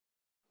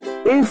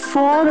A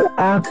for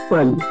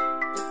apple.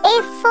 A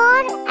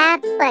for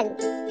apple.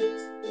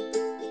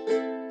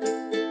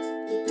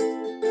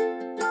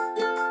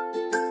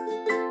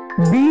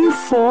 B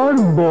for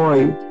boy.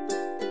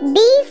 B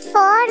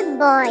for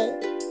boy.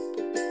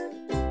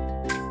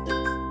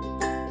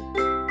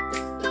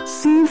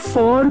 C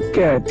for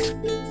cat.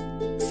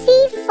 C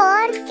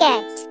for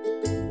cat.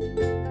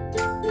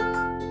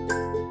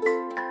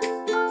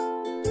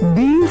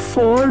 D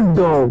for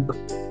dog.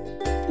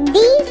 D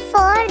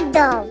for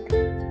dog.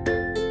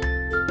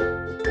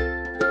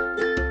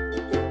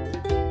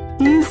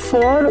 E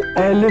for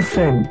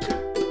elephant.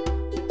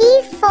 E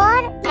for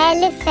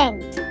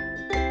elephant.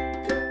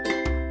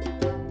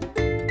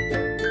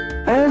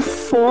 F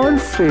for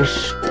fish.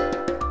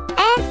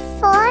 F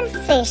for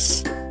fish.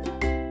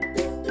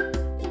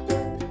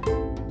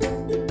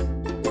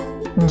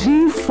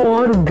 G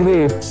for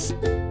grapes.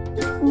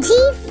 G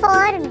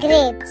for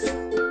grapes.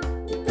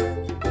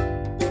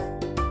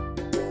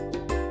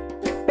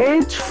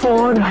 H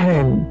for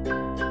hen.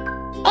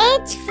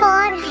 H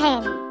for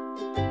hen.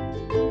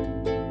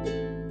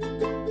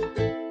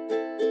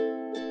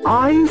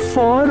 I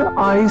for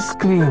ice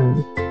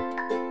cream.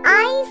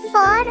 I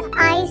for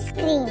ice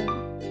cream.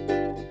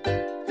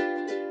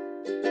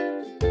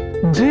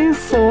 J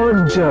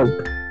for jug.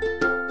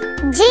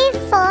 J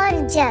for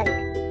jug.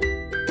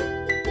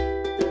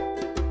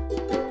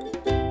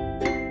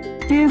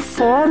 K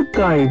for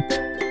kite.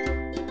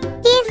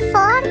 K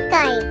for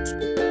kite.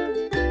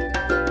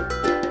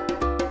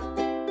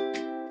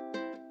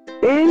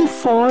 L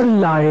for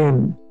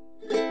lion.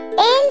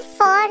 L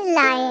for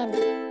lion.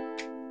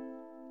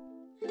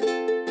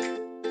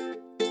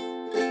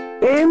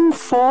 M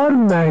for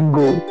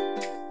mango.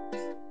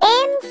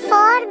 M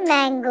for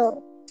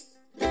mango.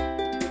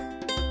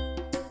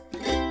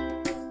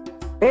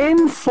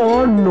 N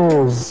for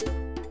nose.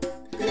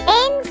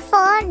 N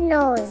for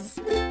nose.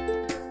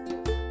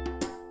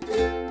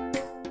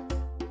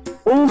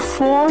 O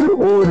for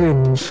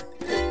orange.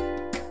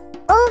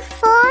 O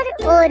for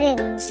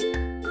orange.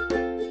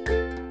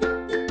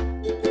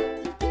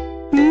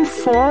 P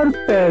for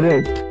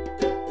parrot.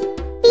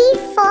 P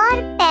for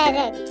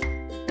parrot.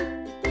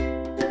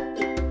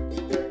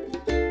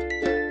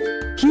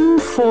 Q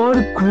for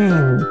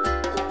queen.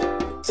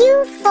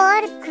 Q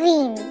for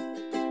queen.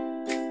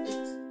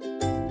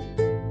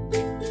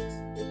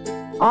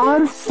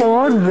 R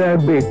for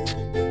rabbit.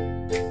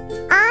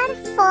 R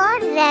for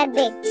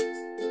rabbit.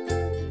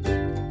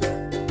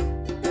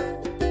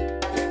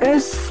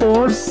 S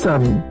for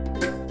sun.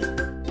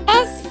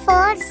 S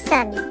for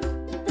sun.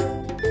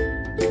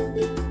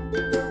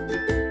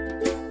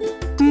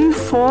 T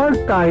for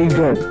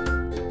tiger.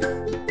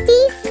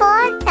 T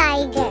for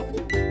tiger.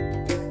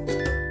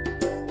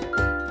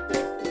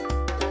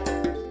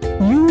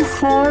 U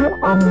for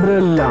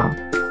umbrella.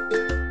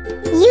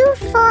 U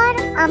for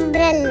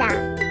umbrella.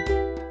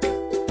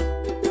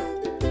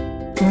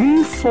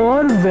 V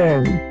for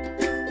van.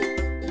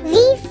 V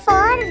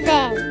for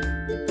van.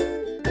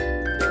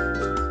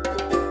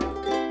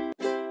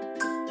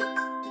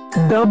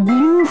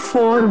 W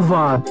for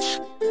watch.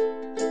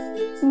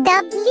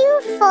 W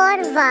for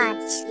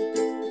watch.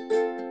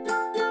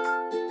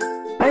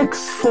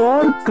 X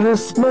for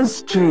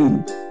Christmas tree.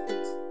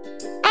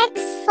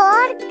 X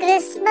for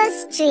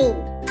Christmas tree.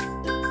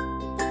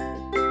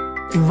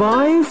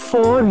 Y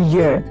for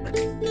yak.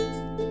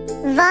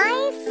 Y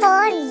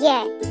for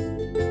yak.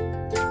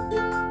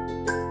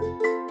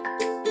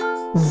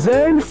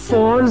 Z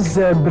for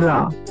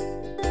zebra.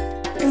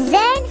 Z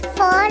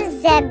for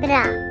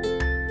zebra.